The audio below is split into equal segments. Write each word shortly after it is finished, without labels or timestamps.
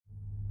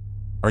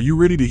Are you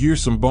ready to hear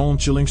some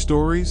bone-chilling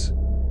stories?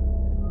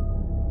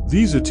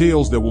 These are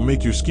tales that will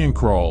make your skin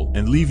crawl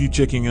and leave you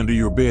checking under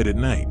your bed at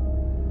night.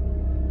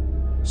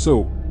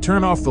 So,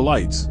 turn off the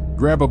lights,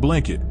 grab a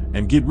blanket,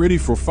 and get ready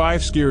for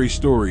 5 scary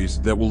stories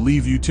that will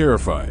leave you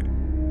terrified.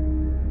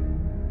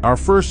 Our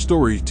first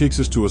story takes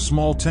us to a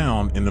small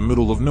town in the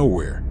middle of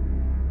nowhere.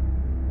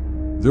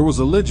 There was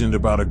a legend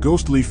about a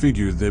ghostly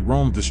figure that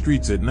roamed the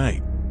streets at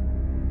night.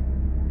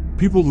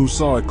 People who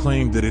saw it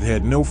claimed that it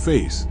had no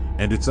face,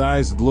 and its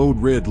eyes glowed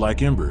red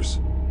like embers.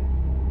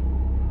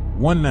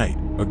 One night,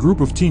 a group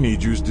of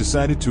teenagers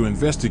decided to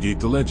investigate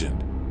the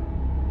legend.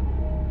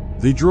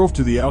 They drove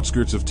to the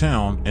outskirts of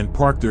town and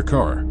parked their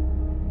car.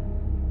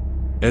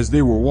 As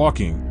they were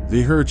walking,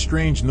 they heard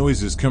strange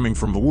noises coming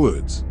from the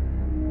woods.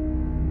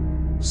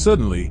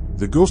 Suddenly,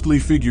 the ghostly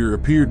figure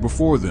appeared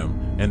before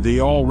them, and they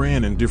all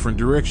ran in different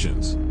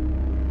directions.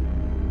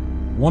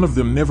 One of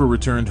them never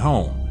returned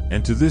home,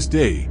 and to this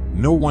day,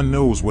 no one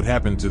knows what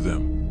happened to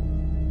them.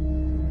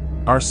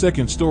 Our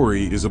second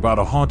story is about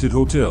a haunted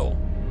hotel.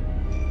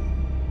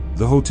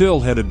 The hotel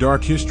had a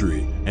dark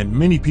history, and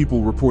many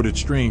people reported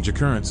strange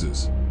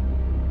occurrences.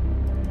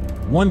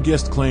 One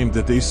guest claimed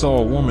that they saw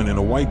a woman in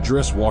a white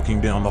dress walking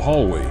down the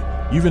hallway,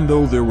 even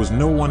though there was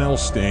no one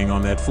else staying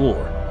on that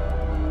floor.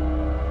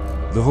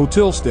 The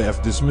hotel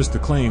staff dismissed the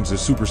claims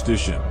as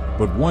superstition,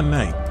 but one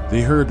night,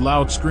 they heard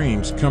loud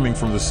screams coming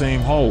from the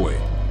same hallway.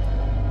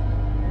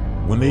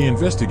 When they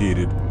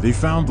investigated, they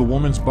found the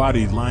woman's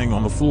body lying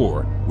on the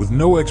floor, with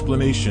no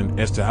explanation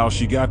as to how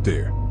she got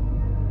there.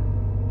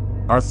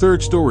 Our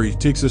third story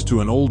takes us to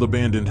an old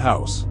abandoned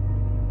house.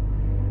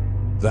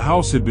 The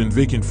house had been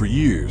vacant for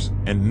years,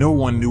 and no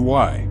one knew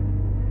why.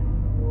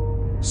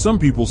 Some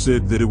people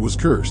said that it was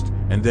cursed,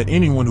 and that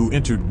anyone who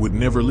entered would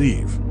never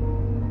leave.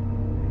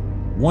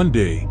 One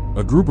day,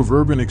 a group of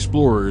urban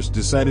explorers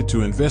decided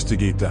to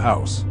investigate the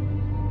house.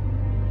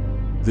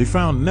 They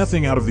found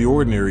nothing out of the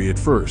ordinary at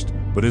first,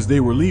 but as they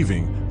were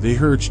leaving, they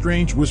heard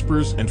strange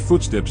whispers and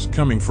footsteps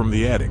coming from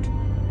the attic.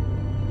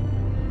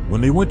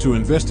 When they went to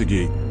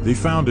investigate, they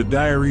found a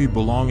diary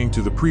belonging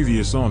to the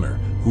previous owner,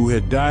 who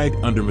had died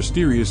under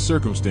mysterious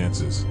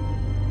circumstances.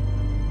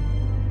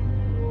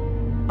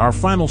 Our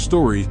final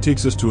story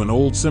takes us to an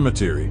old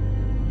cemetery.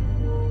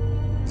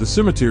 The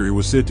cemetery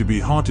was said to be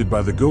haunted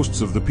by the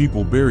ghosts of the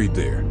people buried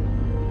there.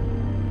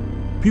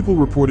 People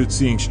reported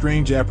seeing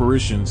strange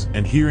apparitions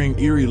and hearing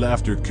eerie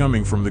laughter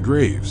coming from the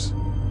graves.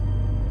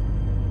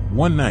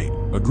 One night,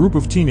 a group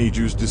of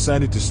teenagers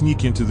decided to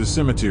sneak into the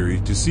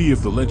cemetery to see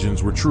if the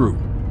legends were true.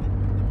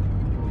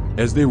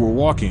 As they were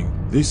walking,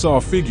 they saw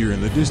a figure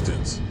in the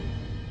distance.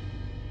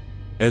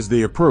 As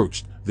they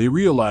approached, they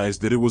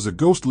realized that it was a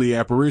ghostly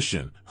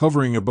apparition,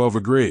 hovering above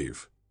a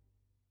grave.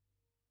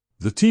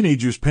 The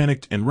teenagers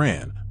panicked and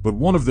ran, but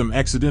one of them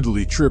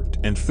accidentally tripped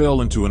and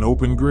fell into an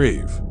open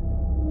grave.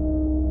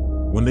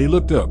 When they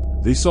looked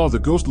up, they saw the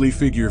ghostly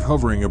figure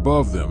hovering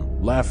above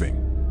them, laughing.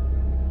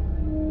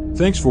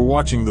 Thanks for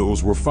watching.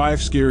 Those were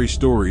 5 scary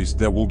stories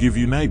that will give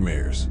you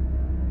nightmares.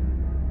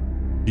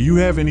 Do you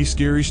have any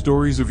scary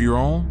stories of your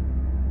own?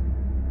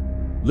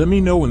 Let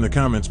me know in the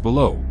comments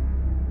below.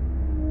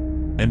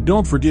 And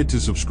don't forget to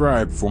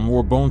subscribe for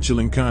more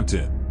bone-chilling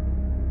content.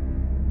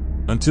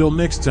 Until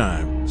next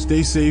time,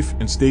 stay safe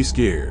and stay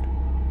scared.